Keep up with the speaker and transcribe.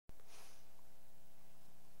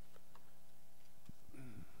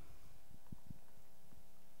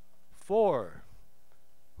For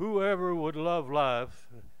whoever would love life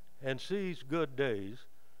and sees good days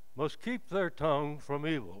must keep their tongue from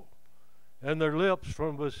evil and their lips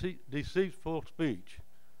from deceitful speech.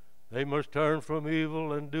 They must turn from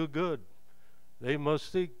evil and do good. They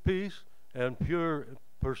must seek peace and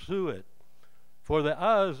pursue it. For the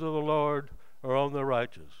eyes of the Lord are on the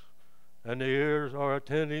righteous, and the ears are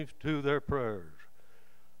attentive to their prayers.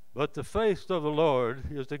 But the face of the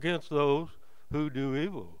Lord is against those who do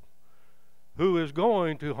evil, who is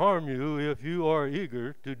going to harm you if you are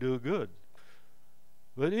eager to do good.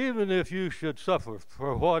 But even if you should suffer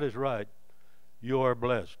for what is right, you are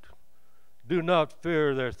blessed. Do not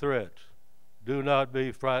fear their threats. Do not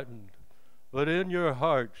be frightened. But in your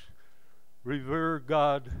hearts, revere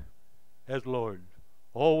God as Lord.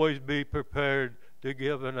 Always be prepared to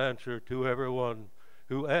give an answer to everyone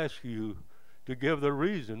who asks you to give the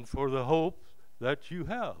reason for the hope that you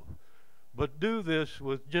have. But do this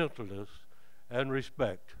with gentleness and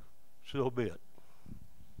respect. So be it.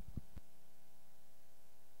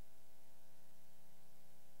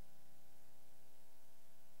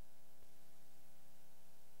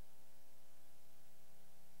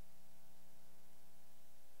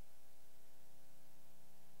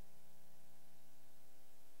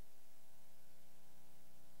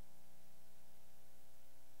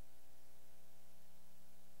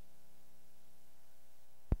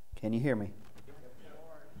 Can you hear me?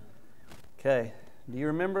 Okay. Do you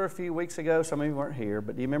remember a few weeks ago, some of you weren't here,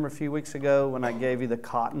 but do you remember a few weeks ago when I gave you the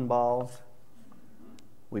cotton balls?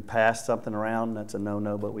 We passed something around. That's a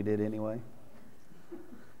no-no, but we did anyway.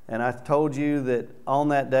 And I told you that on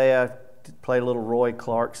that day I played a little Roy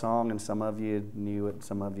Clark song, and some of you knew it,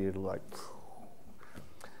 some of you like,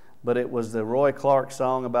 but it was the Roy Clark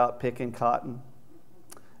song about picking cotton.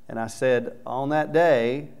 And I said on that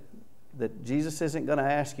day that Jesus isn't going to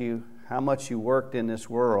ask you how much you worked in this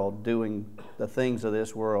world doing the things of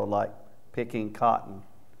this world, like picking cotton.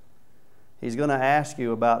 He's going to ask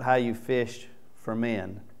you about how you fished for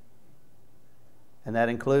men. And that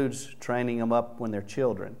includes training them up when they're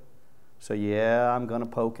children. So yeah, I'm going to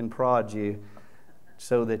poke and prod you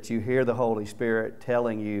so that you hear the Holy Spirit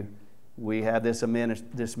telling you, we have this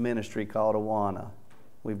ministry called Awana.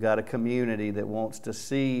 We've got a community that wants to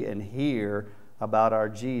see and hear about our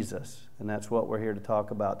Jesus, and that's what we're here to talk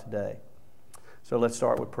about today. So let's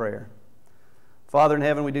start with prayer. Father in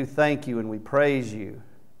heaven, we do thank you and we praise you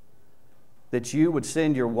that you would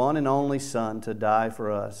send your one and only Son to die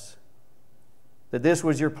for us, that this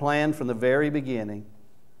was your plan from the very beginning,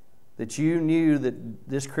 that you knew that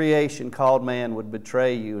this creation called man would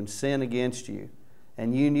betray you and sin against you,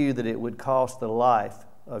 and you knew that it would cost the life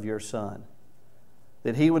of your Son,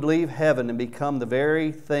 that he would leave heaven and become the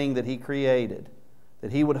very thing that he created,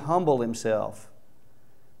 that he would humble himself,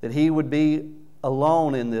 that he would be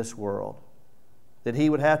alone in this world, that he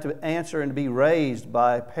would have to answer and be raised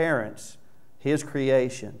by parents, his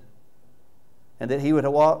creation, and that he would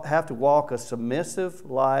have to walk a submissive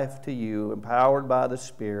life to you, empowered by the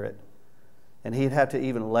Spirit, and he'd have to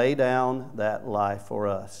even lay down that life for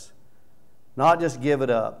us. Not just give it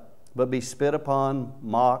up, but be spit upon,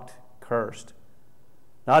 mocked, cursed,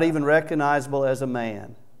 not even recognizable as a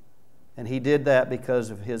man. And he did that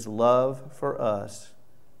because of his love for us,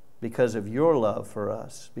 because of your love for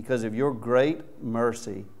us, because of your great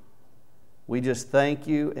mercy. We just thank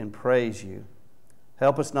you and praise you.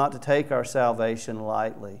 Help us not to take our salvation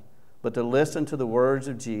lightly, but to listen to the words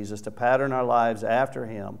of Jesus, to pattern our lives after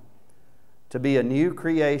him, to be a new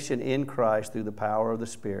creation in Christ through the power of the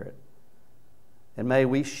Spirit. And may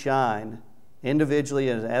we shine individually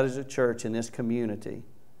and as a church in this community,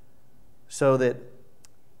 so that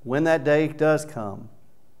when that day does come,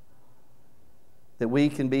 that we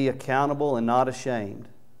can be accountable and not ashamed,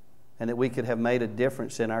 and that we could have made a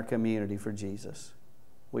difference in our community for Jesus.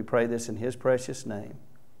 We pray this in his precious name.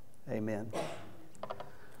 Amen.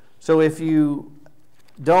 So if you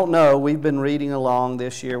don't know, we've been reading along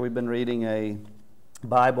this year. We've been reading a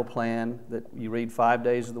Bible plan that you read 5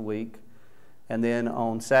 days of the week. And then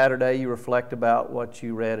on Saturday, you reflect about what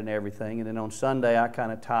you read and everything. And then on Sunday, I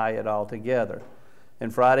kind of tie it all together.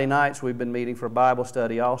 And Friday nights, we've been meeting for Bible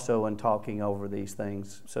study also and talking over these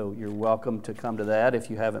things. So you're welcome to come to that if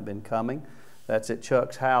you haven't been coming. That's at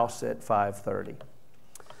Chuck's house at 5:30.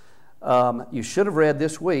 You should have read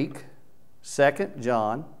this week 2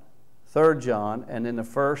 John, 3 John, and then the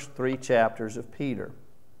first 3 chapters of Peter.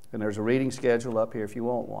 And there's a reading schedule up here if you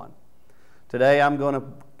want one. Today I'm going to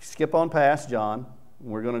skip on past John.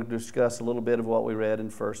 We're going to discuss a little bit of what we read in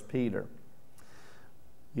 1 Peter.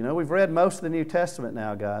 You know, we've read most of the New Testament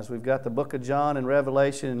now, guys. We've got the book of John and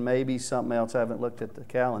Revelation and maybe something else. I haven't looked at the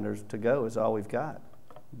calendars. To go is all we've got.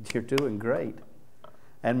 You're doing great.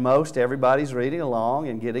 And most everybody's reading along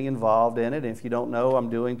and getting involved in it. And if you don't know, I'm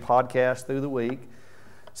doing podcasts through the week.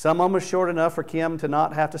 Some of them are short enough for Kim to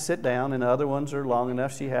not have to sit down, and other ones are long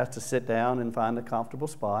enough she has to sit down and find a comfortable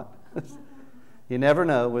spot. You never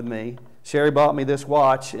know with me. Sherry bought me this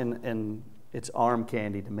watch, and it's arm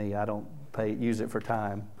candy to me. I don't use it for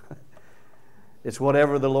time. It's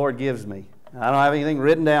whatever the Lord gives me. I don't have anything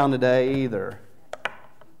written down today either.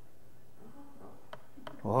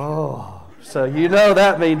 Oh, so you know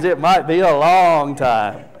that means it might be a long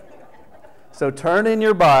time. So turn in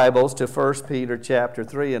your Bibles to 1 Peter chapter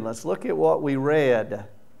 3, and let's look at what we read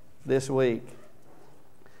this week.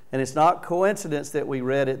 And it's not coincidence that we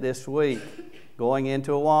read it this week, going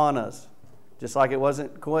into Awanas. Just like it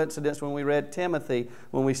wasn't coincidence when we read Timothy,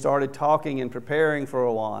 when we started talking and preparing for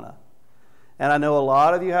Awana. And I know a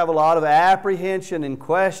lot of you have a lot of apprehension and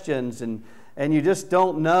questions, and you just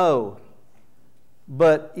don't know.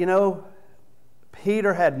 But, you know,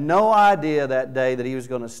 Peter had no idea that day that he was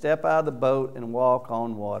going to step out of the boat and walk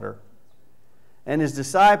on water. And his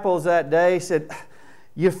disciples that day said,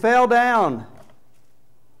 "You fell down."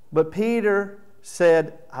 But Peter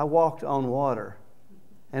said, "I walked on water."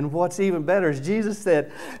 And what's even better is Jesus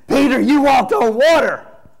said, "Peter, you walked on water."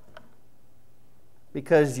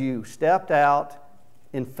 Because you stepped out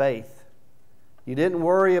in faith. You didn't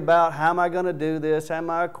worry about how am I going to do this, how am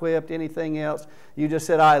I equipped, anything else. You just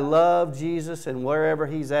said, "I love Jesus, and wherever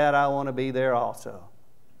He's at, I want to be there also."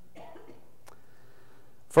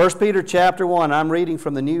 1 Peter chapter 1, I'm reading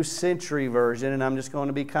from the New Century Version, and I'm just going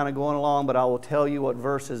to be kind of going along, but I will tell you what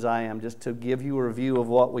verses I am, just to give you a review of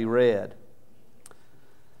what we read.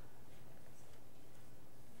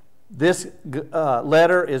 This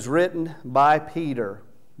letter is written by Peter,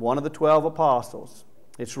 one of the 12 apostles.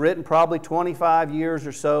 It's written probably 25 years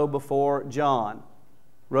or so before John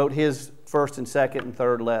wrote his first and second and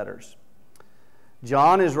third letters.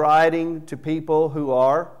 John is writing to people who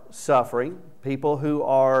are suffering, people who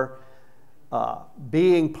are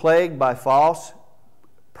being plagued by false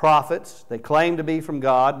prophets. They claim to be from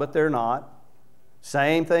God, but they're not.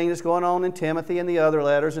 Same thing that's going on in Timothy and the other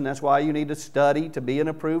letters, and that's why you need to study to be an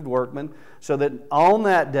approved workman, so that on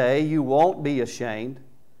that day you won't be ashamed,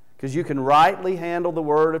 because you can rightly handle the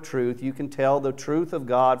word of truth. You can tell the truth of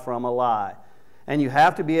God from a lie. And you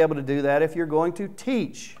have to be able to do that if you're going to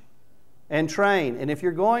teach and train. And if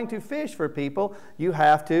you're going to fish for people, you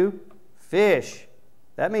have to fish.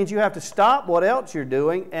 That means you have to stop what else you're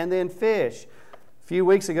doing and then fish. A few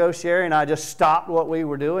weeks ago, Sherry and I just stopped what we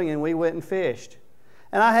were doing and we went and fished.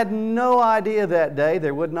 And I had no idea that day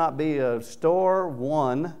there would not be a store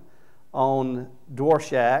one on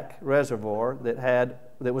Dworshak Reservoir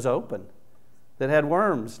that was open, that had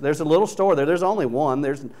worms. There's a little store there. There's only one.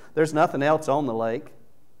 There's nothing else on the lake.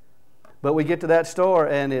 But we get to that store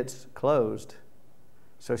and it's closed.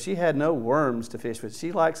 So she had no worms to fish with.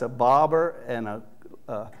 She likes a bobber and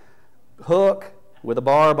a hook with a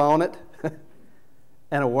barb on it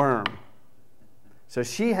and a worm. So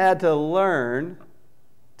she had to learn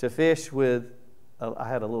to fish with, I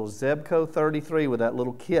had a little Zebco 33 with that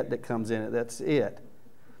little kit that comes in it. That's it.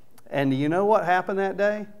 And you know what happened that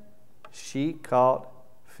day? She caught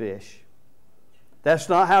fish. That's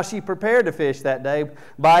not how she prepared to fish that day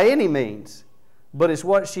by any means, but it's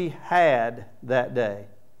what she had that day.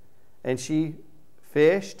 And she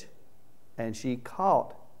fished and she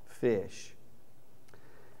caught fish.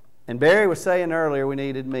 And Barry was saying earlier we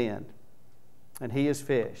needed men, and he has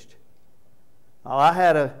fished. Well, I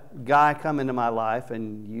had a guy come into my life,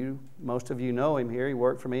 and most of you know him here. He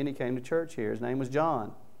worked for me and he came to church here. His name was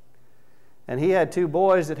John. And he had two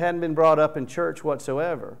boys that hadn't been brought up in church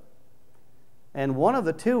whatsoever. And one of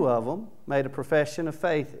the two of them made a profession of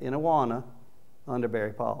faith in Awana under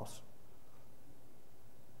Barry Pauls,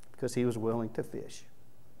 because he was willing to fish.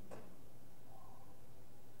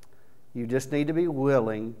 You just need to be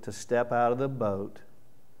willing to step out of the boat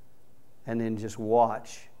and then just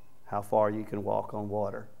watch how far you can walk on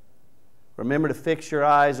water. Remember to fix your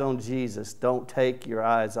eyes on Jesus. Don't take your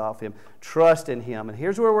eyes off Him. Trust in Him. And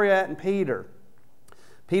here's where we're at in Peter.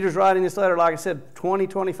 Peter's writing this letter, like I said, 20,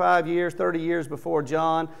 25 years, 30 years before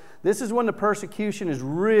John. This is when the persecution is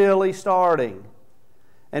really starting.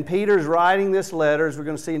 And Peter's writing this letter, as we're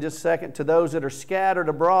going to see in just a second, to those that are scattered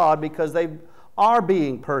abroad because they are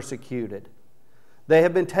being persecuted. They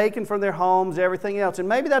have been taken from their homes, everything else. And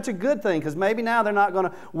maybe that's a good thing, because maybe now they're not going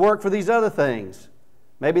to work for these other things.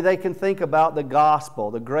 Maybe they can think about the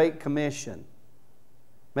gospel, the Great Commission.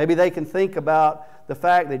 Maybe they can think about the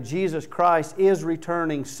fact that Jesus Christ is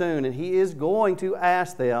returning soon, and He is going to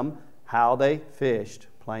ask them how they fished,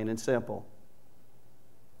 plain and simple.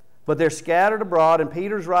 but they're scattered abroad. And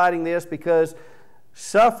Peter's writing this because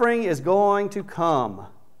suffering is going to come.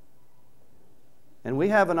 And we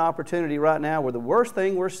have an opportunity right now where the worst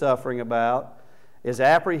thing we're suffering about is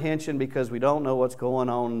apprehension because we don't know what's going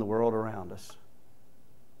on in the world around us.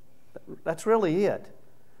 That's really it.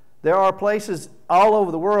 There are places all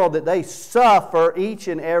over the world that they suffer each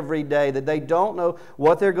and every day, that they don't know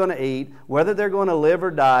what they're going to eat, whether they're going to live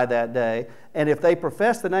or die that day. And if they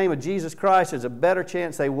profess the name of Jesus Christ, there's a better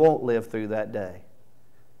chance they won't live through that day.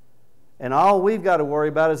 And all we've got to worry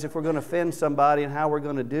about is if we're going to offend somebody and how we're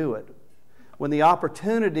going to do it. When the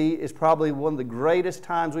opportunity is probably one of the greatest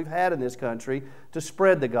times we've had in this country to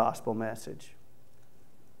spread the gospel message.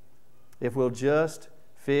 If we'll just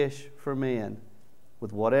fish for men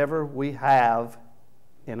with whatever we have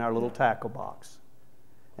in our little tackle box.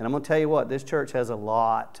 And I'm going to tell you what, this church has a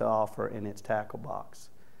lot to offer in its tackle box,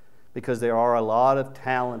 because there are a lot of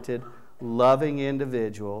talented, loving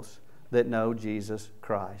individuals that know Jesus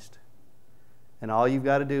Christ. And all you've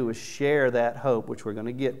got to do is share that hope, which we're going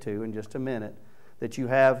to get to in just a minute, that you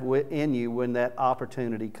have in you when that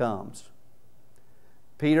opportunity comes.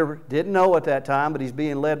 Peter didn't know at that time, but he's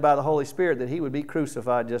being led by the Holy Spirit that he would be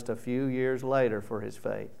crucified just a few years later for his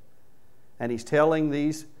faith. And he's telling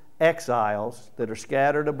these exiles that are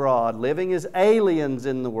scattered abroad, living as aliens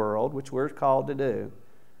in the world, which we're called to do,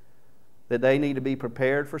 that they need to be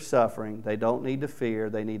prepared for suffering. They don't need to fear.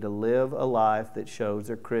 They need to live a life that shows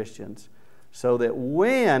they're Christians, so that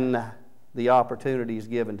when the opportunity is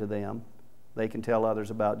given to them, they can tell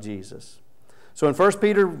others about Jesus. So in 1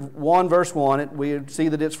 Peter 1, verse 1, we see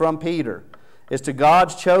that it's from Peter. It's to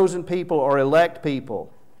God's chosen people or elect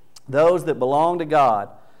people, those that belong to God.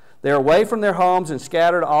 They're away from their homes and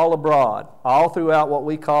scattered all abroad, all throughout what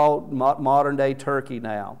we call modern-day Turkey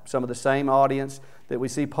now. Some of the same audience that we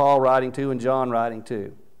see Paul writing to and John writing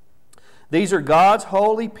to. These are God's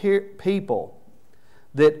holy people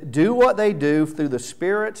that do what they do through the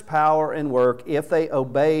Spirit's power and work if they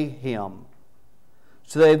obey Him,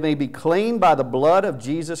 so they may be cleaned by the blood of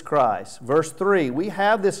Jesus Christ. Verse 3, we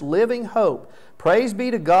have this living hope. Praise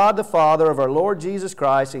be to God the Father of our Lord Jesus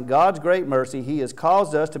Christ. In God's great mercy, He has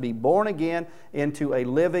caused us to be born again into a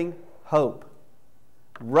living hope.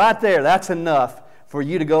 Right there, that's enough for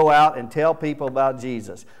you to go out and tell people about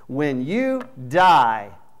Jesus. When you die,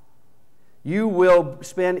 you will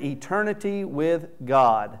spend eternity with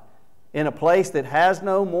God in a place that has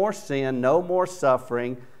no more sin, no more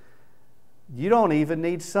suffering. You don't even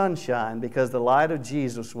need sunshine because the light of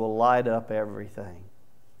Jesus will light up everything.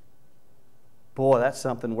 Boy, that's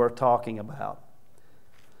something worth talking about.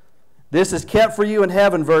 This is kept for you in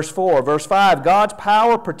heaven, verse 4. Verse 5, God's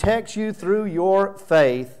power protects you through your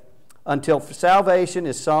faith until salvation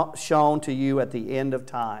is shown to you at the end of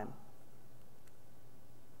time.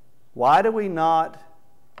 Why do we not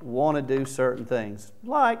want to do certain things?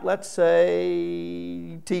 Like, let's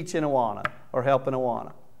say, teach in Awana or help in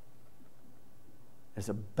Awana. It's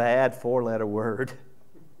a bad four-letter word.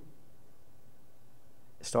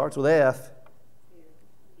 It starts with F.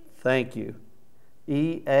 Thank you.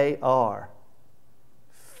 E-A-R.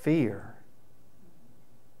 Fear.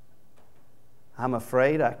 I'm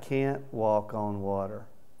afraid I can't walk on water.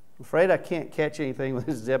 I'm afraid I can't catch anything with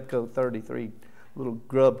this Zebco 33 little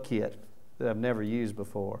grub kit that I've never used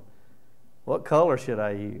before. What color should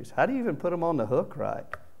I use? How do you even put them on the hook right?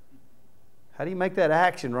 How do you make that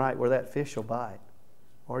action right where that fish will bite?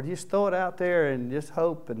 Or do you just throw it out there and just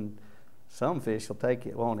hope and some fish will take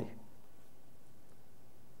it, won't he?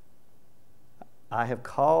 I have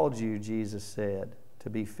called you, Jesus said, to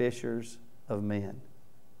be fishers of men.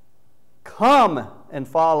 Come and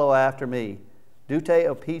follow after me. Dute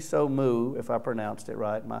opiso mu, if I pronounced it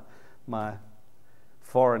right. My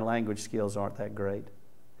foreign language skills aren't that great.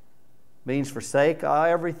 Means forsake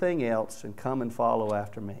everything else and come and follow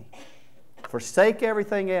after me. Forsake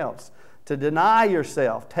everything else. To deny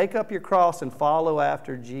yourself. Take up your cross and follow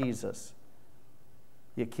after Jesus.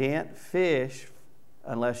 You can't fish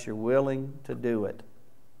unless you're willing to do it.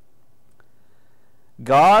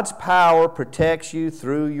 God's power protects you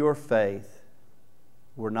through your faith.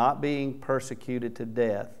 We're not being persecuted to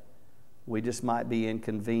death. We just might be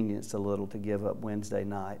inconvenienced a little to give up Wednesday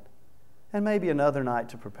night. And maybe another night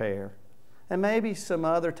to prepare. And maybe some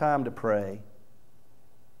other time to pray.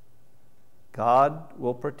 God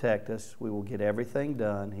will protect us. We will get everything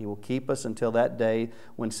done. He will keep us until that day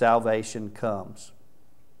when salvation comes.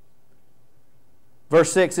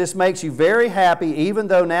 Verse 6, this makes you very happy, even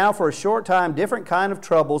though now for a short time different kind of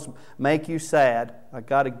troubles make you sad. I've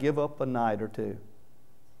got to give up a night or two.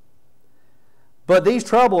 But these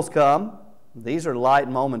troubles come. These are light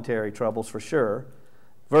and momentary troubles for sure.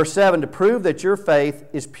 Verse 7, to prove that your faith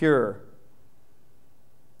is pure.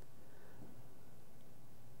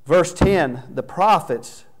 Verse 10, the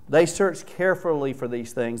prophets, they searched carefully for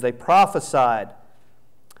these things. They prophesied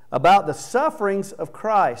about the sufferings of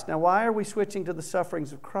Christ. Now, why are we switching to the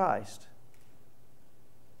sufferings of Christ?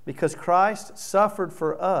 Because Christ suffered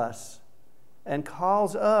for us and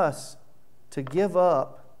calls us to give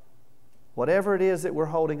up whatever it is that we're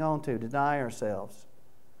holding on to, deny ourselves,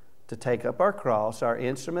 to take up our cross, our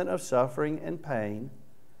instrument of suffering and pain,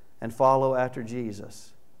 and follow after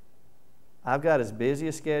Jesus. I've got as busy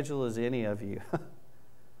a schedule as any of you.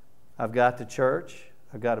 I've got the church,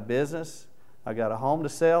 I've got a business, I've got a home to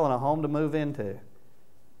sell and a home to move into.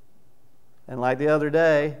 And like the other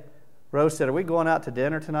day, Rose said, "Are we going out to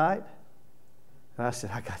dinner tonight?" And I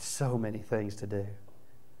said, "I got so many things to do."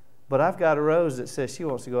 But I've got a Rose that says she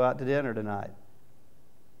wants to go out to dinner tonight.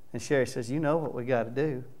 And Sherry says, "You know what we got to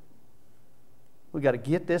do. We got to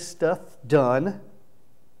get this stuff done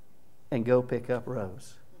and go pick up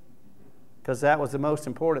Rose." Because that was the most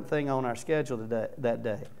important thing on our schedule that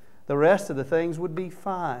day. The rest of the things would be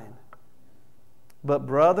fine. But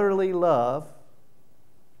brotherly love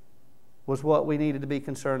was what we needed to be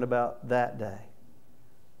concerned about that day.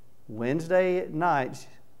 Wednesday nights,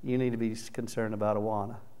 you need to be concerned about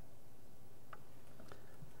Awana.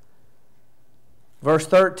 Verse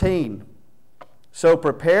 13. So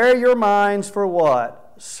prepare your minds for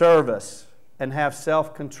what? Service, and have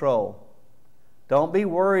self-control. Don't be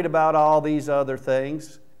worried about all these other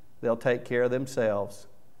things. They'll take care of themselves.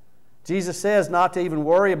 Jesus says not to even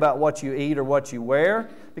worry about what you eat or what you wear,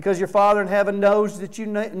 because your Father in heaven knows that you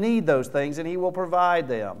need those things and He will provide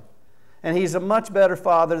them. And He's a much better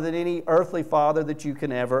Father than any earthly father that you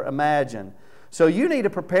can ever imagine. So you need to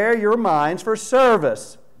prepare your minds for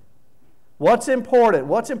service. What's important?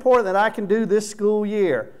 What's important that I can do this school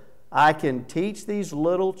year? I can teach these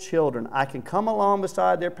little children. I can come along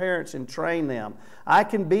beside their parents and train them. I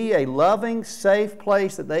can be a loving, safe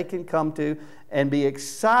place that they can come to and be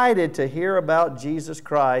excited to hear about Jesus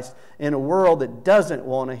Christ in a world that doesn't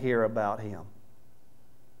want to hear about Him.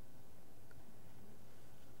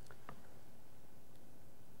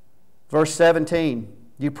 Verse 17,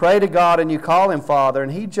 you pray to God and you call Him Father,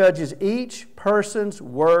 and He judges each person's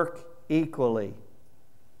work equally.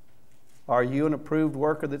 Are you an approved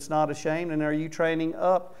worker that's not ashamed? And are you training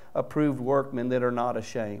up approved workmen that are not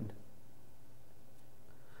ashamed?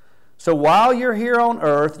 So while you're here on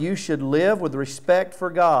earth, you should live with respect for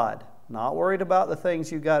God. Not worried about the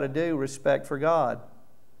things you've got to do, respect for God.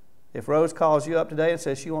 If Rose calls you up today and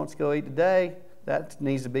says she wants to go eat today, that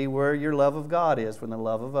needs to be where your love of God is, from the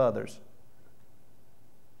love of others.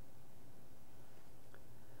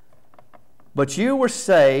 But you were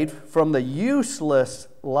saved from the useless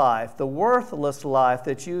life, the worthless life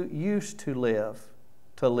that you used to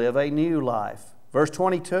live a new life. Verse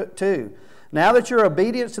 22, now that your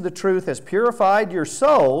obedience to the truth has purified your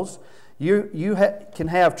souls, you can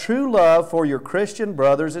have true love for your Christian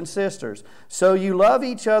brothers and sisters. So you love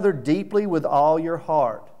each other deeply with all your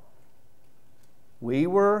heart. We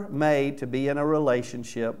were made to be in a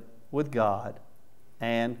relationship with God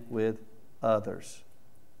and with others.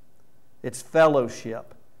 It's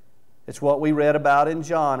fellowship. It's what we read about in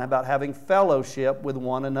John, about having fellowship with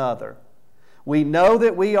one another. We know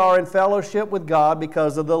that we are in fellowship with God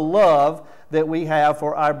because of the love that we have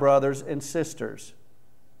for our brothers and sisters.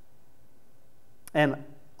 And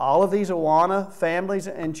all of these Awana families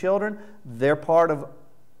and children, they're part of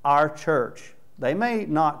our church. They may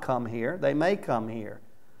not come here. They may come here.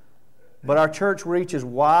 But our church reaches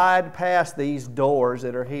wide past these doors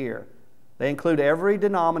that are here. They include every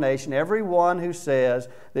denomination, everyone who says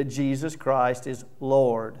that Jesus Christ is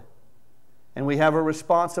Lord. And we have a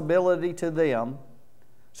responsibility to them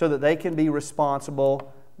so that they can be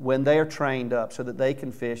responsible when they are trained up, so that they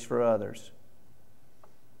can fish for others.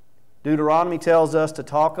 Deuteronomy tells us to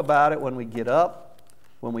talk about it when we get up,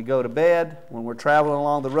 when we go to bed, when we're traveling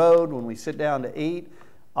along the road, when we sit down to eat,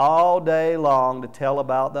 all day long to tell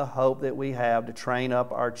about the hope that we have to train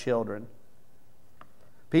up our children.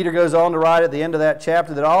 Peter goes on to write at the end of that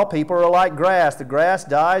chapter that all people are like grass. The grass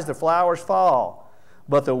dies, the flowers fall.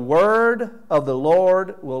 But the word of the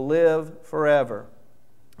Lord will live forever.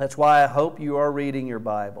 That's why I hope you are reading your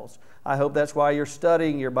Bibles. I hope that's why you're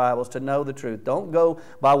studying your Bibles, to know the truth. Don't go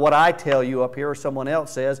by what I tell you up here or someone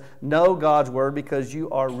else says. Know God's Word, because you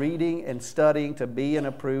are reading and studying to be an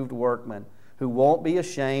approved workman who won't be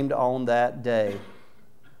ashamed on that day.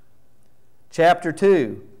 Chapter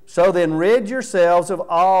 2. So then rid yourselves of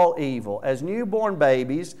all evil. As newborn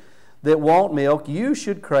babies, that want milk, you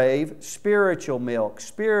should crave spiritual milk,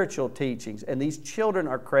 spiritual teachings. And these children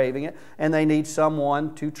are craving it, and they need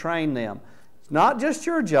someone to train them. It's not just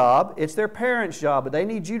your job, it's their parents' job, but they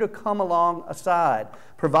need you to come alongside.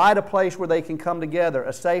 Provide a place where they can come together,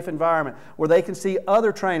 a safe environment, where they can see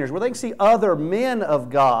other trainers, where they can see other men of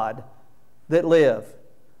God that live.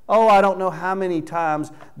 Oh, I don't know how many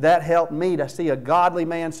times that helped me to see a godly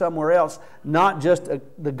man somewhere else, not just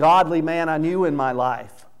the godly man I knew in my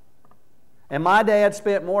life. And my dad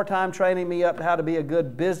spent more time training me up to how to be a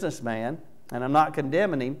good businessman, and I'm not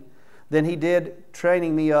condemning him, than he did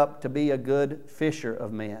training me up to be a good fisher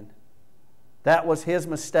of men. That was his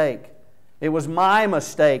mistake. It was my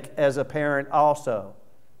mistake as a parent also.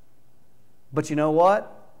 But you know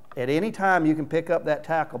what? At any time you can pick up that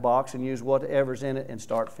tackle box and use whatever's in it and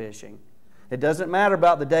start fishing. It doesn't matter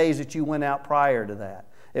about the days that you went out prior to that.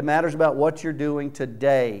 It matters about what you're doing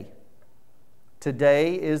today.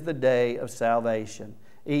 Today is the day of salvation,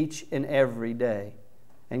 each and every day.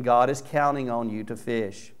 And God is counting on you to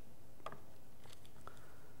fish.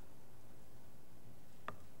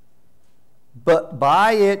 But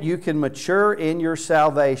by it you can mature in your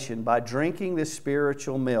salvation by drinking this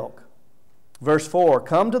spiritual milk. Verse 4,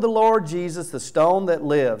 come to the Lord Jesus, the stone that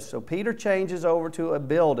lives. So Peter changes over to a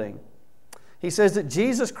building. He says that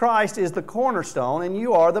Jesus Christ is the cornerstone and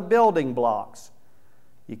you are the building blocks.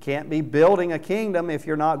 You can't be building a kingdom if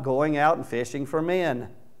you're not going out and fishing for men.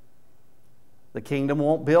 The kingdom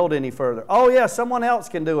won't build any further. Oh yeah, someone else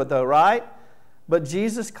can do it though, right? But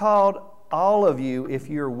Jesus called all of you, if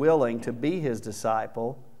you're willing to be His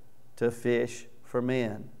disciple, to fish for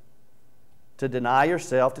men. To deny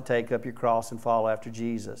yourself, to take up your cross and follow after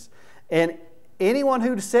Jesus. And anyone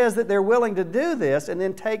who says that they're willing to do this and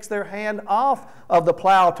then takes their hand off of the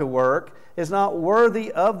plow to work is not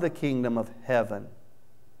worthy of the kingdom of heaven.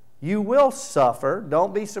 You will suffer.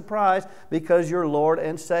 Don't be surprised because your Lord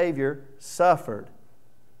and Savior suffered.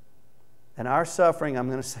 And our suffering, I'm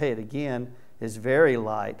going to say it again, is very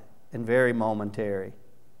light and very momentary.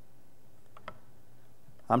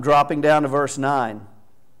 I'm dropping down to verse 9.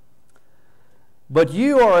 But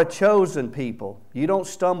you are a chosen people. You don't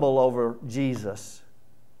stumble over Jesus.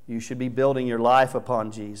 You should be building your life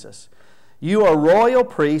upon Jesus. You are royal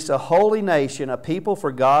priests, a holy nation, a people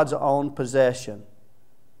for God's own possession.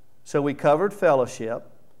 So we covered fellowship,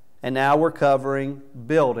 and now we're covering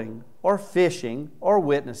building, or fishing, or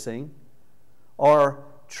witnessing, or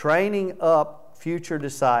training up future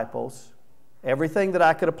disciples. Everything that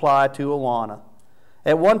I could apply to Awana.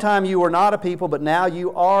 At one time you were not a people, but now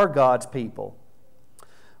you are God's people.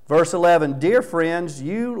 Verse 11, dear friends,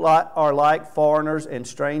 you are like foreigners and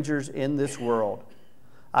strangers in this world.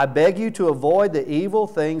 I beg you to avoid the evil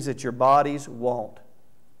things that your bodies want.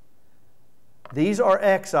 These are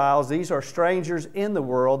exiles, these are strangers in the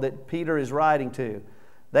world that Peter is writing to.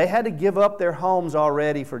 They had to give up their homes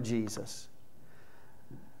already for Jesus.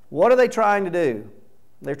 What are they trying to do?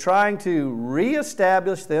 They're trying to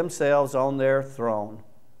reestablish themselves on their throne,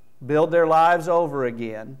 build their lives over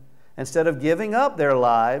again, instead of giving up their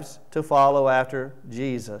lives to follow after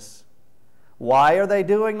Jesus. Why are they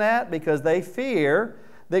doing that? Because they fear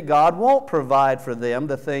that God won't provide for them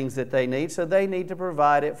the things that they need, so they need to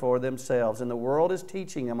provide it for themselves. And the world is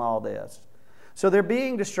teaching them all this. So they're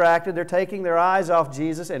being distracted. They're taking their eyes off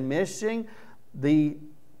Jesus and missing the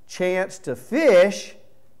chance to fish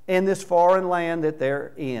in this foreign land that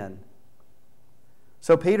they're in.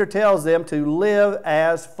 So Peter tells them to live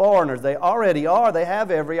as foreigners. They already are. They have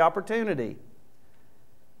every opportunity.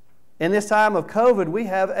 In this time of COVID, we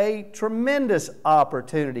have a tremendous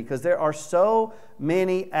opportunity because there are so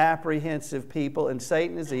many apprehensive people, and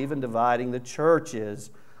Satan is even dividing the churches.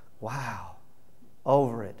 Wow,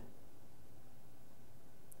 over it.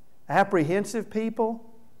 Apprehensive people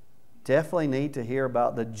definitely need to hear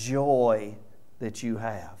about the joy that you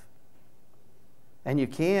have. And you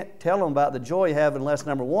can't tell them about the joy you have unless,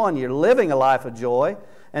 number one, you're living a life of joy,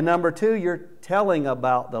 and number two, you're telling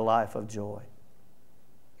about the life of joy.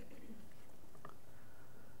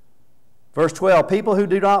 Verse 12, people who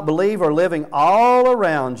do not believe are living all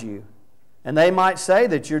around you, and they might say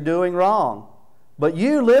that you're doing wrong. But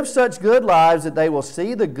you live such good lives that they will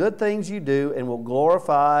see the good things you do and will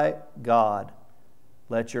glorify God.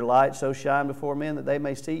 Let your light so shine before men that they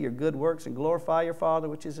may see your good works and glorify your Father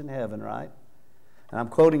which is in heaven, right? And I'm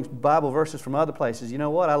quoting Bible verses from other places. You know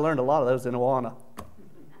what? I learned a lot of those in Awana.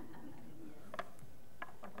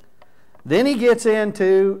 Then he gets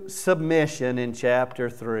into submission in chapter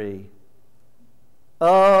 3.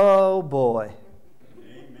 Oh boy.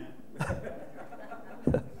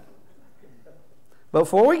 Amen.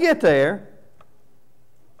 Before we get there,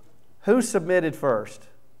 who submitted first?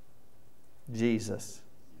 Jesus.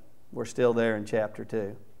 We're still there in chapter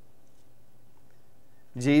 2.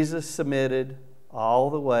 Jesus submitted all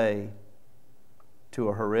the way to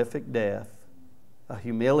a horrific death, a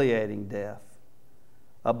humiliating death,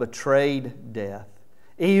 a betrayed death.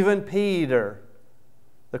 Even Peter,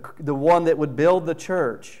 the one that would build the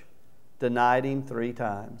church, denied Him 3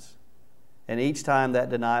 times. And each time that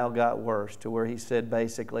denial got worse to where he said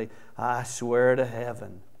basically, I swear to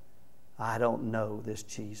heaven, I don't know this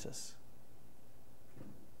Jesus.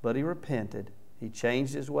 But he repented. He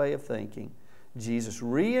changed his way of thinking. Jesus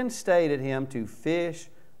reinstated him to fish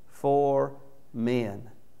for men.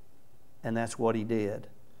 And that's what he did.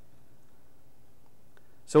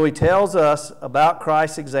 So he tells us about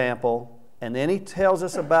Christ's example, and then he tells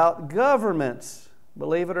us about governments,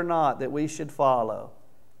 believe it or not, that we should follow.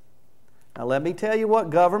 Now let me tell you what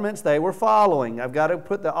governments they were following. I've got to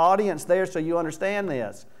put the audience there so you understand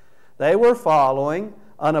this. They were following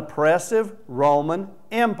an oppressive Roman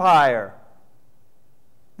Empire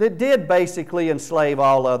that did basically enslave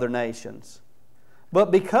all other nations.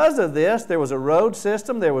 But because of this, there was a road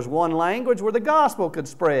system, there was one language where the gospel could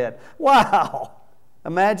spread. Wow!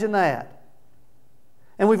 Imagine that.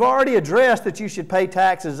 And we've already addressed that you should pay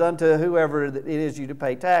taxes unto whoever it is you to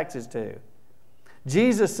pay taxes to.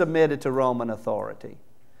 Jesus submitted to Roman authority.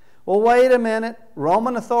 Well, wait a minute.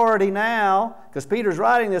 Roman authority now, because Peter's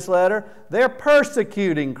writing this letter, they're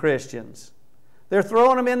persecuting Christians. They're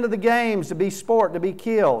throwing them into the games to be sport, to be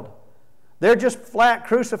killed. They're just flat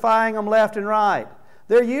crucifying them left and right.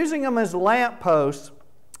 They're using them as lampposts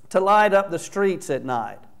to light up the streets at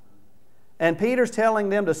night. And Peter's telling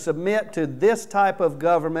them to submit to this type of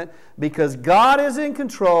government because God is in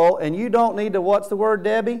control and you don't need to, what's the word,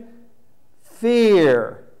 Debbie?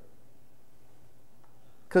 Fear.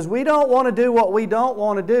 Because we don't want to do what we don't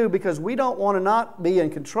want to do because we don't want to not be in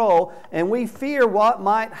control, and we fear what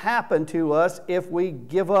might happen to us if we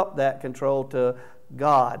give up that control to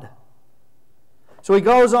God. So he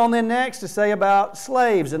goes on then next to say about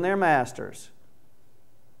slaves and their masters.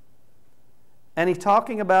 And he's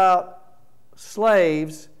talking about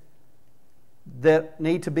slaves that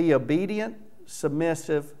need to be obedient,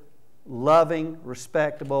 submissive, loving,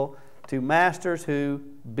 respectable to masters who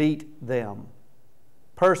beat them,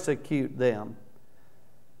 persecute them.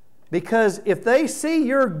 Because if they see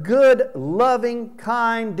your good, loving,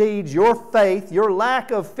 kind deeds, your faith, your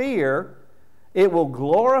lack of fear, it will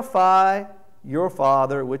glorify your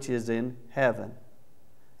Father which is in heaven.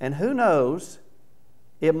 And who knows,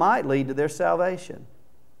 it might lead to their salvation.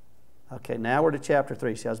 Okay, now we're to chapter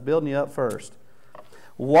 3. See, I was building you up first.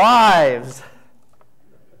 Wives,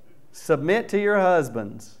 submit to your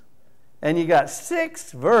husbands. And you got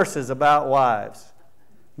 6 verses about wives.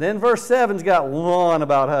 Then verse 7's got 1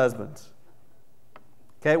 about husbands.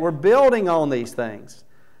 Okay, we're building on these things.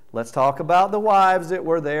 Let's talk about the wives that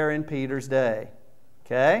were there in Peter's day.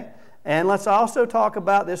 Okay? And let's also talk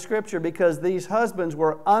about this scripture because these husbands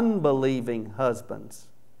were unbelieving husbands.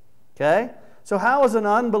 Okay? So how is an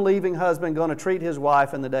unbelieving husband going to treat his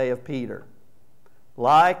wife in the day of Peter?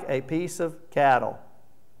 Like a piece of cattle.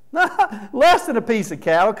 Less than a piece of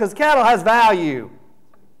cattle, because cattle has value.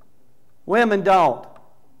 Women don't.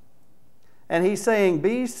 And he's saying,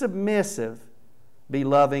 be submissive, be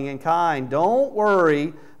loving and kind. Don't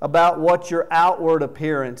worry about what your outward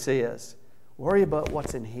appearance is. Worry about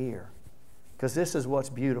what's in here. Because this is what's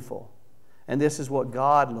beautiful. And this is what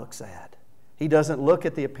God looks at. He doesn't look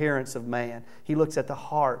at the appearance of man. He looks at the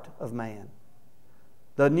heart of man.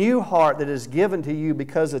 The new heart that is given to you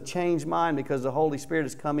because of changed mind, because the Holy Spirit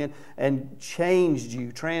has come in and changed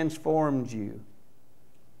you, transformed you.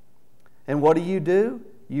 And what do?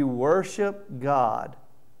 You worship God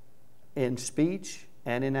in speech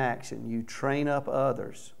and in action. You train up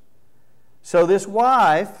others. So this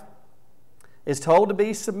wife is told to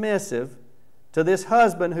be submissive to this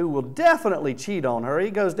husband who will definitely cheat on her.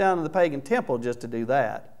 He goes down to the pagan temple just to do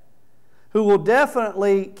that. Who will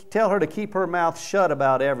definitely tell her to keep her mouth shut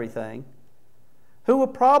about everything. Who will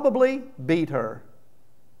probably beat her.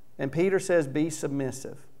 And Peter says, be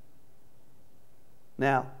submissive.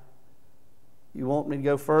 Now, you want me to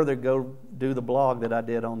go further, go do the blog that I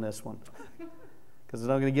did on this one. Because I'm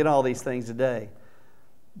not going to get all these things today.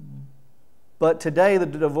 But today the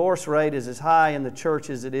divorce rate is as high in the church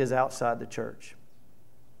as it is outside the church.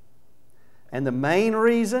 And the main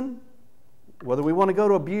reason, whether we want to go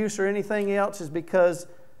to abuse or anything else, is because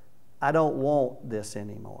I don't want this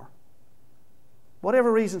anymore.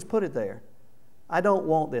 Whatever reasons, put it there. I don't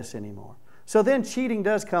want this anymore. So then cheating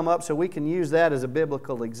does come up, so we can use that as a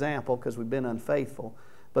biblical example because we've been unfaithful.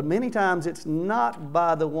 But many times it's not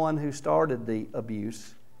by the one who started the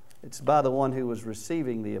abuse. It's by the one who was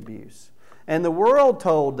receiving the abuse. And the world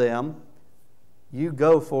told them, you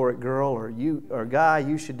go for it, girl, or guy,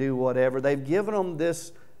 you should do whatever. They've given them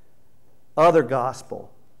this other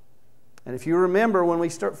gospel. And if you remember, when we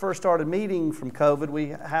first started meeting from COVID, we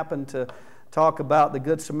happened to talk about the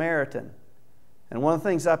Good Samaritan. And one of the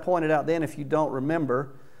things I pointed out then, if you don't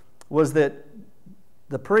remember, was that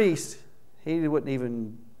the priest, he wouldn't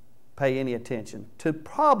even pay any attention to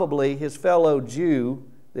probably his fellow Jew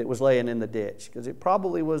that was laying in the ditch, because it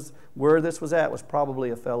probably was, where this was at was probably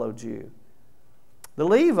a fellow Jew. The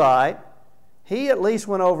Levite, he at least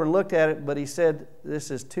went over and looked at it, but he said, this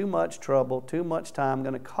is too much trouble, too much time,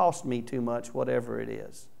 going to cost me too much, whatever it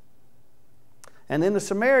is. And then the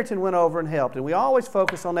Samaritan went over and helped. And we always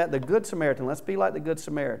focus on that, the Good Samaritan. Let's be like the Good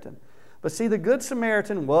Samaritan. But see, the Good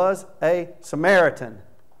Samaritan was a Samaritan.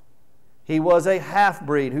 He was a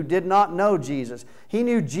half-breed who did not know Jesus. He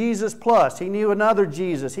knew Jesus plus. He knew another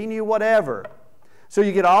Jesus. He knew whatever. So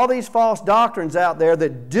you get all these false doctrines out there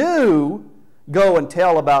that do go and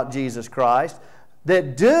tell about Jesus Christ,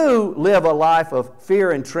 that do live a life of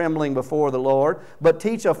fear and trembling before the Lord, but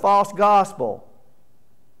teach a false gospel.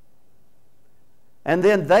 And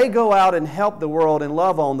then they go out and help the world and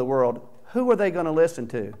love on the world. Who are they going to listen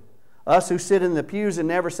to? Us who sit in the pews and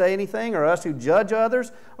never say anything, or us who judge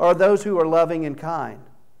others, or those who are loving and kind?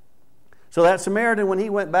 So that Samaritan, when he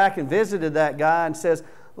went back and visited that guy and says,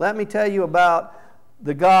 let me tell you about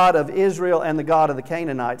the God of Israel and the God of the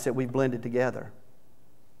Canaanites that we've blended together.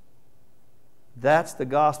 That's the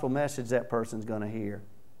gospel message that person's going to hear.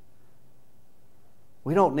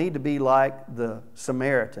 We don't need to be like the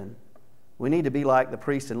Samaritan. We need to be like the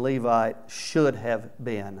priest and Levite should have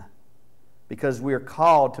been. Because we're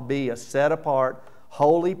called to be a set-apart,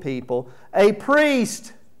 holy people. A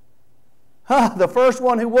priest! The first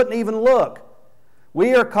one who wouldn't even look.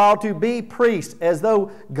 We are called to be priests, as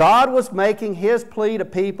though God was making His plea to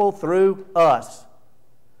people through us.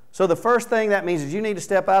 So the first thing that means is you need to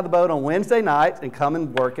step out of the boat on Wednesday night and come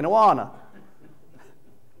and work in Awana.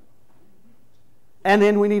 And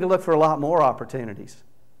then we need to look for a lot more opportunities.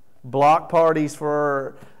 Block parties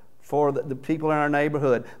for the people in our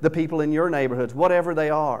neighborhood, the people in your neighborhoods, whatever they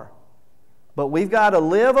are. But we've got to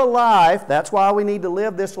live a life, that's why we need to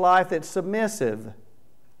live this life that's submissive.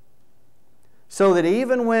 So that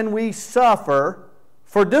even when we suffer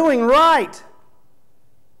for doing right,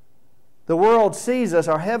 the world sees us,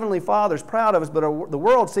 our Heavenly Father's proud of us, but the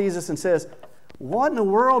world sees us and says, what in the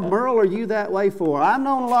world, Merle, are you that way for? I've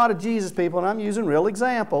known a lot of Jesus people, and I'm using real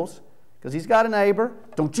examples, because he's got a neighbor.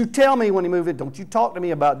 Don't you tell me when he moved in, don't you talk to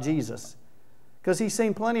me about Jesus. Because he's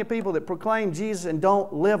seen plenty of people that proclaim Jesus and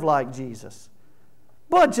don't live like Jesus.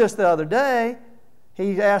 But just the other day,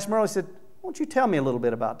 he asked Merle, he said, won't you tell me a little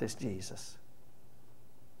bit about this Jesus?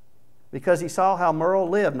 Because he saw how Merle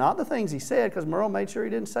lived. Not the things he said, because Merle made sure he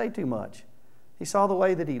didn't say too much. He saw the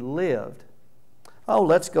way that he lived. Oh,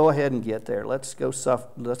 let's go ahead and get there. Let's go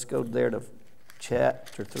there to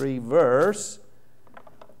chapter 3, verse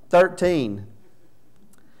 13.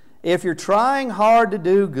 If you're trying hard to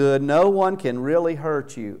do good, no one can really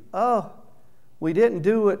hurt you. Oh, we didn't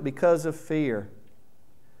do it because of fear.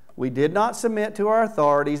 We did not submit to our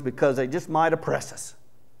authorities because they just might oppress us.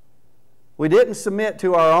 We didn't submit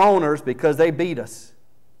to our owners because they beat us.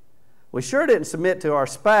 We sure didn't submit to our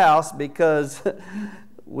spouse because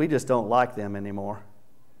we just don't like them anymore.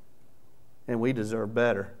 And we deserve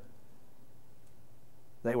better.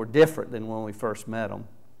 They were different than when we first met them.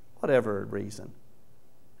 Whatever reason.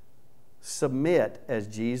 Submit as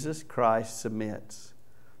Jesus Christ submits.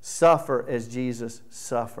 Suffer as Jesus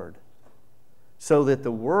suffered. So that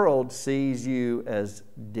the world sees you as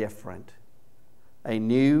different. A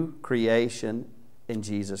new creation in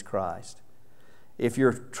Jesus Christ. If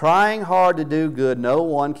you're trying hard to do good, no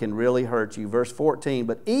one can really hurt you. Verse 14,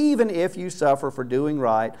 but even if you suffer for doing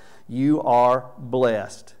right, you are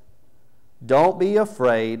blessed. Don't be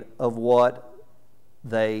afraid of what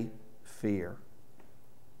they fear.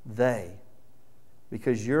 They.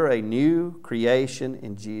 Because you're a new creation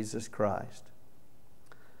in Jesus Christ.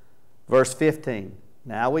 Verse 15.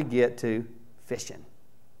 Now we get to fishing.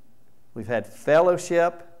 We've had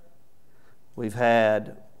fellowship. We've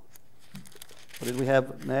had, what did we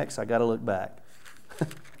have next? I got to look back.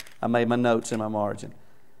 I made my notes in my margin.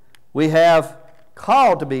 We have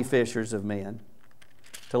called to be fishers of men,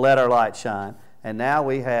 to let our light shine. And now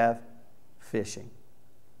we have fishing.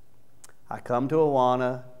 I come to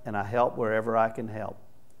Awana and I help wherever I can help.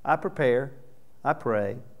 I prepare, I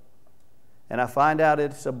pray, and I find out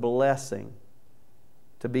it's a blessing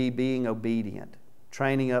to be being obedient,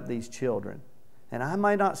 training up these children. And I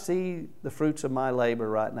may not see the fruits of my labor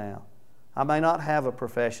right now. I may not have a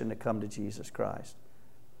profession to come to Jesus Christ.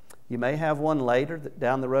 You may have one later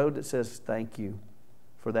down the road that says, thank you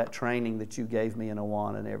for that training that you gave me in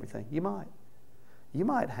Awana and everything. You might. You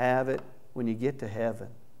might have it when you get to heaven.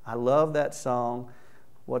 I love that song.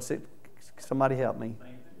 What's it? Somebody help me.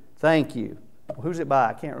 Thank you. Who's it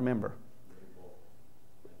by? I can't remember.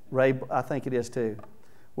 Ray, I think it is too.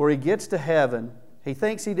 Where he gets to heaven, he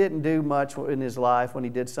thinks he didn't do much in his life when he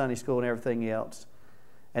did Sunday school and everything else.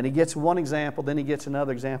 And he gets one example, then he gets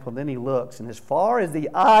another example, then he looks. And as far as the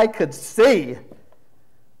eye could see,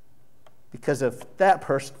 because of that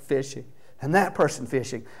person fishing, and that person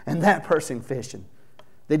fishing, and that person fishing,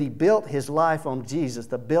 that he built his life on Jesus,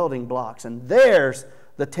 the building blocks. And there's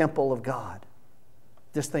the temple of God.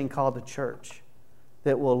 This thing called the church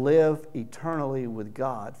that will live eternally with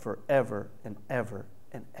God forever and ever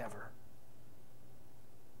and ever.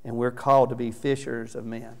 And we're called to be fishers of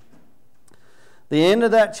men. The end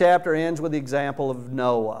of that chapter ends with the example of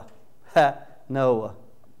Noah. Noah.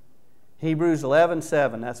 Hebrews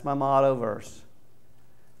 11:7, that's my motto verse.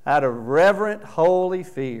 Out of reverent, holy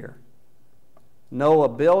fear, Noah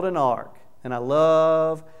built an ark. And I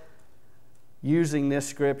love using this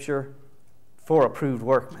scripture for approved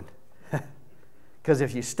workmen. Because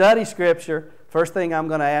if you study Scripture, first thing I'm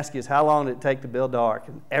going to ask you is how long did it take to build the ark?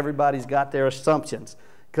 And everybody's got their assumptions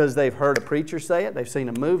because they've heard a preacher say it, they've seen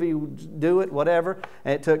a movie do it, whatever,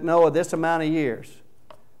 and it took Noah this amount of years.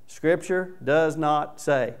 Scripture does not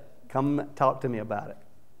say. Come talk to me about it.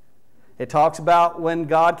 It talks about when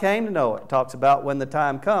God came to Noah. It talks about when the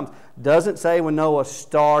time comes. Doesn't say when Noah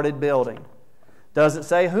started building. Doesn't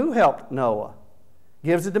say who helped Noah.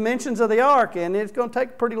 Gives the dimensions of the ark, and it's going to take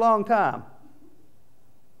a pretty long time.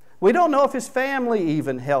 We don't know if his family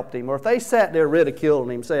even helped him, or if they sat there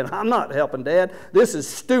ridiculing him, saying, I'm not helping, Dad. This is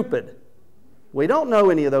stupid. We don't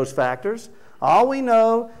know any of those factors. All we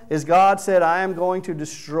know is God said, I am going to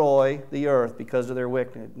destroy the earth because of their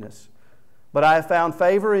wickedness. But I have found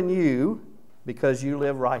favor in you because you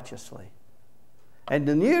live righteously. And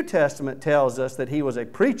the New Testament tells us that he was a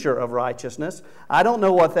preacher of righteousness. I don't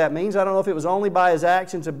know what that means. I don't know if it was only by his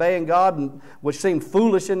actions obeying God, which seemed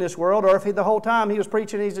foolish in this world, or if the whole time he was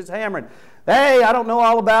preaching, he's just hammering. Hey, I don't know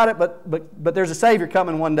all about it, but there's a Savior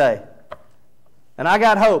coming one day. And I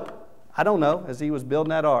got hope. I don't know. As he was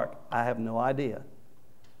building that ark, I have no idea.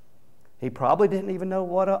 He probably didn't even know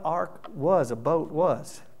what an ark was, a boat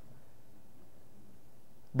was.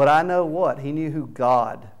 But I know what? He knew who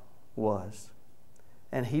God was.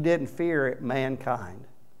 And he didn't fear mankind.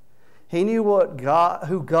 He knew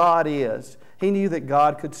who God is. He knew that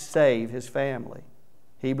God could save his family.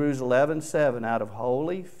 Hebrews 11:7, out of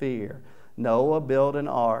holy fear, Noah built an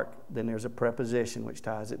ark. Then there's a preposition which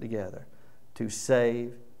ties it together. To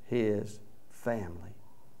save his family.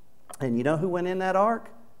 And you know who went in that ark?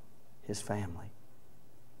 His family.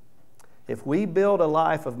 If we build a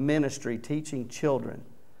life of ministry teaching children,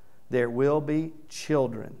 there will be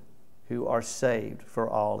children who are saved for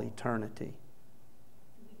all eternity.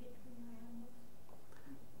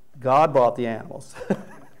 God brought the animals.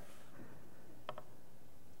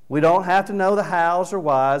 We don't have to know the hows or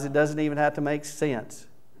whys. It doesn't even have to make sense.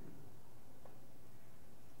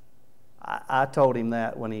 I told him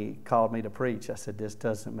that when he called me to preach. I said, this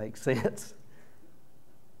doesn't make sense.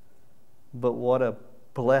 But what a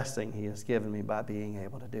blessing he has given me by being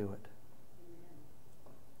able to do it.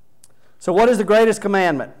 So what is the greatest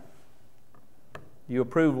commandment? You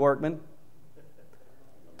approved workman.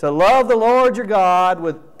 To love the Lord your God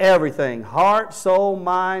with everything. Heart, soul,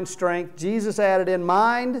 mind, strength. Jesus added in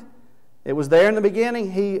mind. It was there in the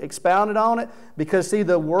beginning. He expounded on it. Because, see,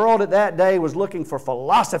 the world at that day was looking for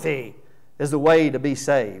philosophy as the way to be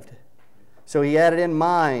saved. So he added in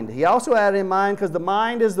mind. He also added in mind because the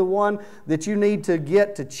mind is the one that you need to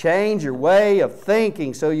get to change your way of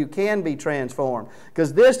thinking so you can be transformed.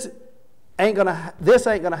 Because this ain't going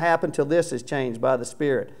to happen till this is changed by the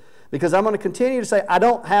Spirit. Because I'm going to continue to say, I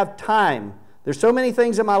don't have time. There's so many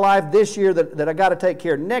things in my life this year that I got to take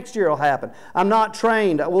care of. Next year will happen. I'm not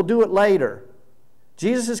trained. We'll do it later.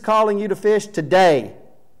 Jesus is calling you to fish today,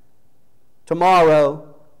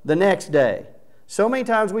 tomorrow, the next day. So many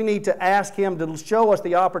times we need to ask Him to show us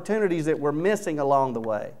the opportunities that we're missing along the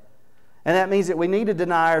way. And that means that we need to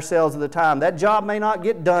deny ourselves of the time. That job may not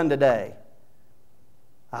get done today.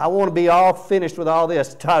 I want to be all finished with all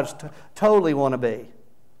this. Totally want to be.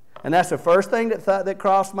 And that's the first thing that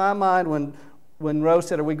crossed my mind when Rose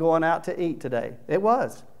said, are we going out to eat today? It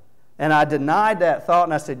was. And I denied that thought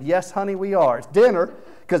and I said, yes, honey, we are. It's dinner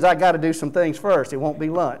because I got to do some things first. It won't be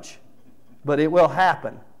lunch. But it will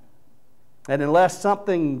happen. And unless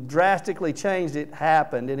something drastically changed, it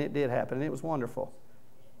happened, and it did happen, and it was wonderful.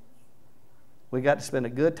 We got to spend a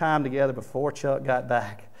good time together before Chuck got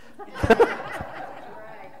back.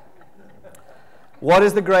 What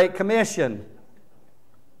is the Great Commission?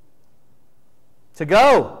 To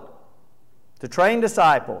go. To train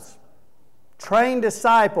disciples. Train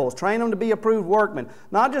disciples. Train them to be approved workmen.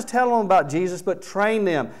 Not just tell them about Jesus, but train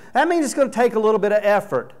them. That means it's going to take a little bit of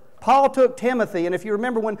effort. Paul took Timothy, and if you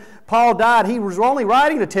remember when Paul died, he was only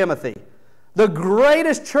writing to Timothy, the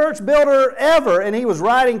greatest church builder ever, and he was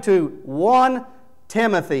writing to one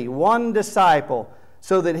Timothy, one disciple,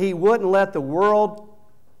 so that he wouldn't let the world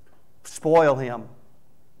spoil him,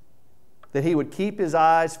 that he would keep his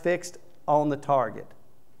eyes fixed on the target.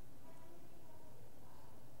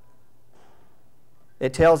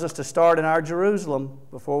 It tells us to start in our Jerusalem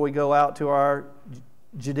before we go out to our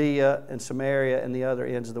Judea and Samaria and the other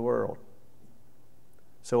ends of the world.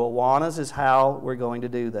 So Awanas is how we're going to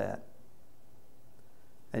do that.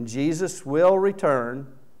 And Jesus will return.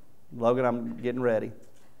 Logan, I'm getting ready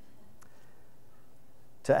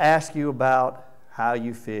to ask you about how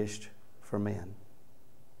you fished for men.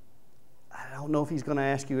 I don't know if He's going to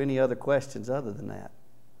ask you any other questions other than that,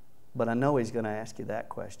 but I know He's going to ask you that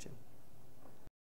question.